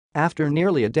After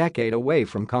nearly a decade away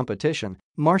from competition,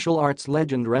 martial arts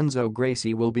legend Renzo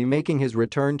Gracie will be making his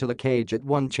return to the cage at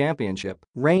One Championship,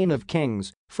 Reign of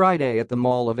Kings, Friday at the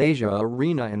Mall of Asia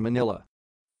Arena in Manila.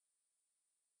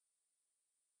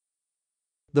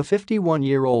 The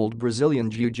 51-year-old Brazilian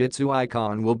jiu-jitsu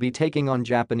icon will be taking on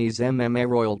Japanese MMA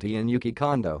royalty in Yuki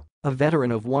Kondo, a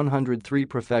veteran of 103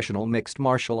 professional mixed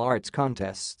martial arts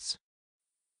contests.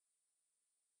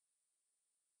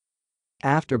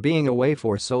 After being away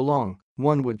for so long,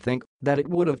 one would think that it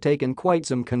would have taken quite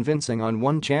some convincing on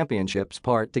One Championship's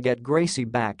part to get Gracie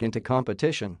back into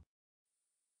competition.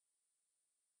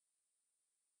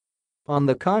 On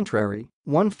the contrary,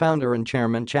 One founder and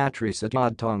chairman Chatri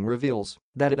Sityodtong reveals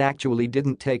that it actually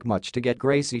didn't take much to get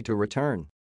Gracie to return.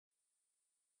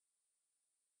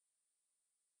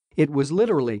 It was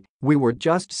literally, we were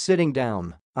just sitting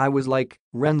down, I was like,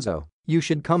 Renzo, you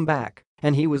should come back,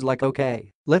 and he was like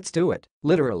okay, let's do it,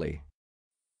 literally.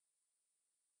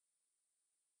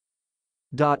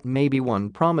 Maybe One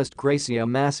promised Gracie a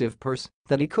massive purse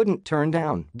that he couldn't turn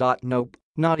down. Nope,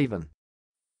 not even.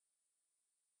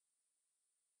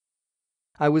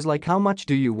 I was like, how much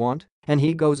do you want? And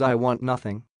he goes, I want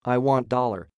nothing, I want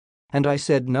 $1. And I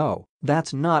said no,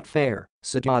 that's not fair,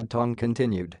 Sityodtong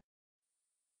continued.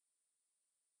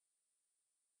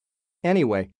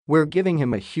 Anyway, we're giving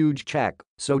him a huge check,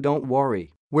 so don't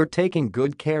worry, we're taking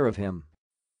good care of him.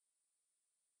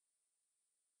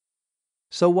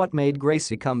 So what made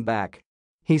Gracie come back?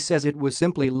 He says it was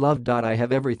simply love. I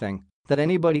have everything that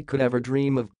anybody could ever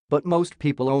dream of, but most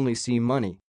people only see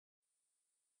money.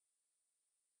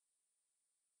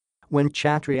 When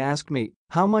Chatri asked me,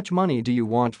 how much money do you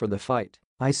want for the fight?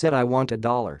 I said I want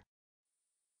 $1.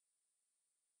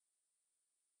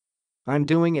 I'm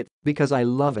doing it because I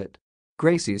love it,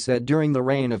 Gracie said during the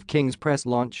Reign of Kings press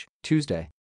launch, Tuesday.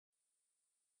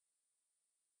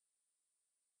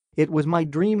 It was my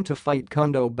dream to fight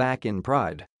Kondo back in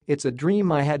Pride. It's a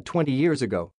dream I had 20 years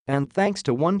ago, and thanks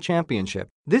to One Championship,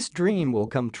 this dream will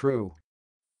come true.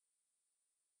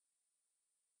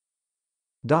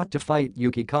 To fight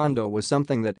Yuki Kondo was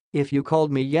something that, if you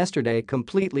called me yesterday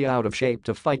completely out of shape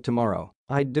to fight tomorrow,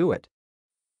 I'd do it.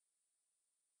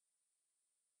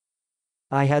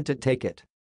 I had to take it.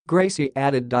 Gracie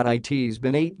added. It's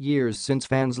been 8 years since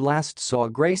fans last saw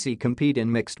Gracie compete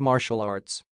in mixed martial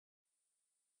arts.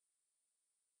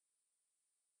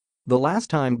 The last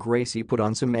time Gracie put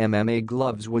on some MMA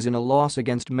gloves was in a loss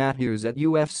against Matt Hughes at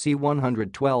UFC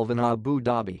 112 in Abu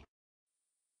Dhabi.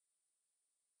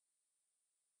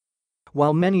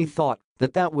 While many thought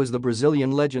that was the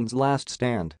Brazilian legend's last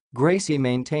stand, Gracie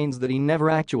maintains that he never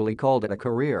actually called it a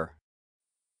career.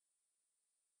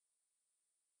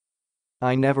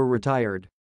 I never retired.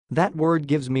 That word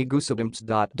gives me goosebumps.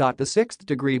 The 6th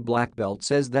degree black belt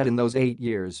says that in those 8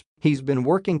 years, he's been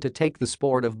working to take the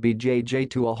sport of BJJ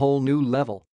to a whole new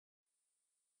level.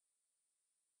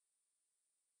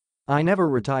 I never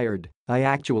retired, I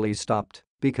actually stopped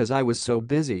because I was so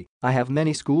busy. I have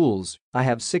many schools, I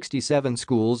have 67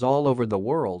 schools all over the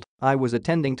world, I was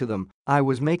attending to them, I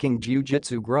was making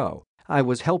jiu-jitsu grow, I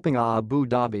was helping Abu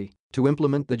Dhabi to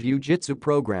implement the jiu-jitsu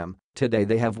program. Today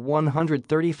they have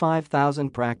 135,000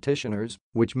 practitioners,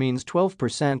 which means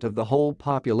 12% of the whole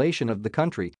population of the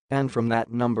country, and from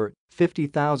that number,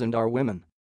 50,000 are women.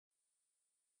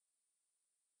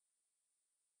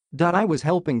 I was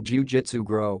helping jiu-jitsu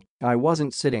grow, I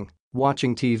wasn't sitting,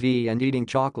 watching TV and eating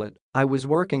chocolate, I was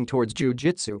working towards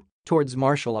jiu-jitsu, towards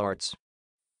martial arts.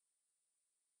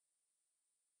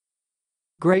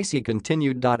 Gracie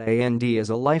continued. And as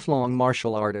a lifelong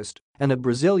martial artist and a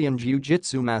Brazilian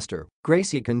jiu-jitsu master,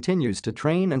 Gracie continues to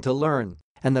train and to learn,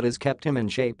 and that has kept him in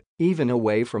shape, even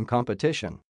away from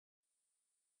competition.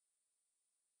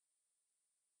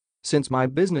 Since my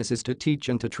business is to teach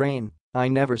and to train, I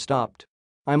never stopped.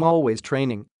 I'm always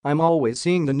training, I'm always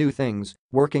seeing the new things,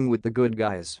 working with the good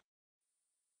guys.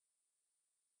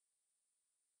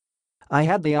 I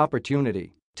had the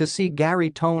opportunity to see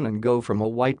Gary Tonin go from a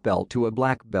white belt to a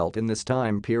black belt in this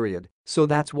time period, so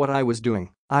that's what I was doing.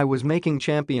 I was making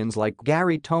champions like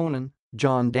Gary Tonin,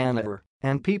 John Danaher,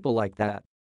 and people like that.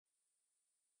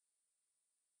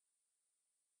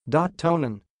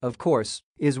 Tonin, of course,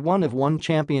 is one of One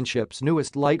Championship's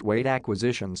newest lightweight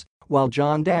acquisitions, while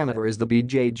John Danaher is the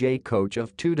BJJ coach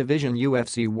of two-division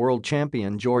UFC world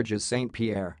champion Georges St.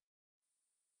 Pierre.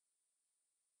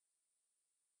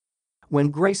 When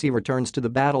Gracie returns to the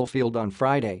battlefield on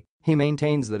Friday, he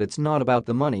maintains that it's not about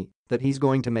the money that he's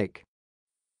going to make.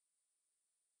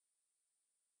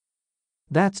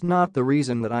 That's not the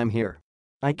reason that I'm here.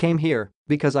 I came here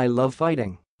because I love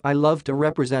fighting, I love to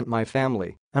represent my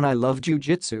family, and I love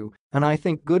jiu-jitsu, and I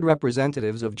think good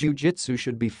representatives of jiu-jitsu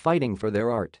should be fighting for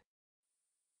their art.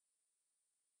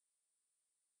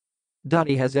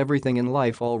 He has everything in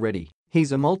life already.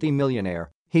 He's a multi-millionaire,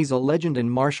 he's a legend in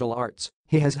martial arts,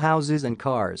 he has houses and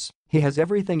cars, he has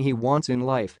everything he wants in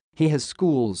life, he has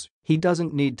schools, he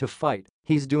doesn't need to fight,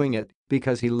 he's doing it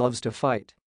because he loves to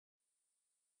fight.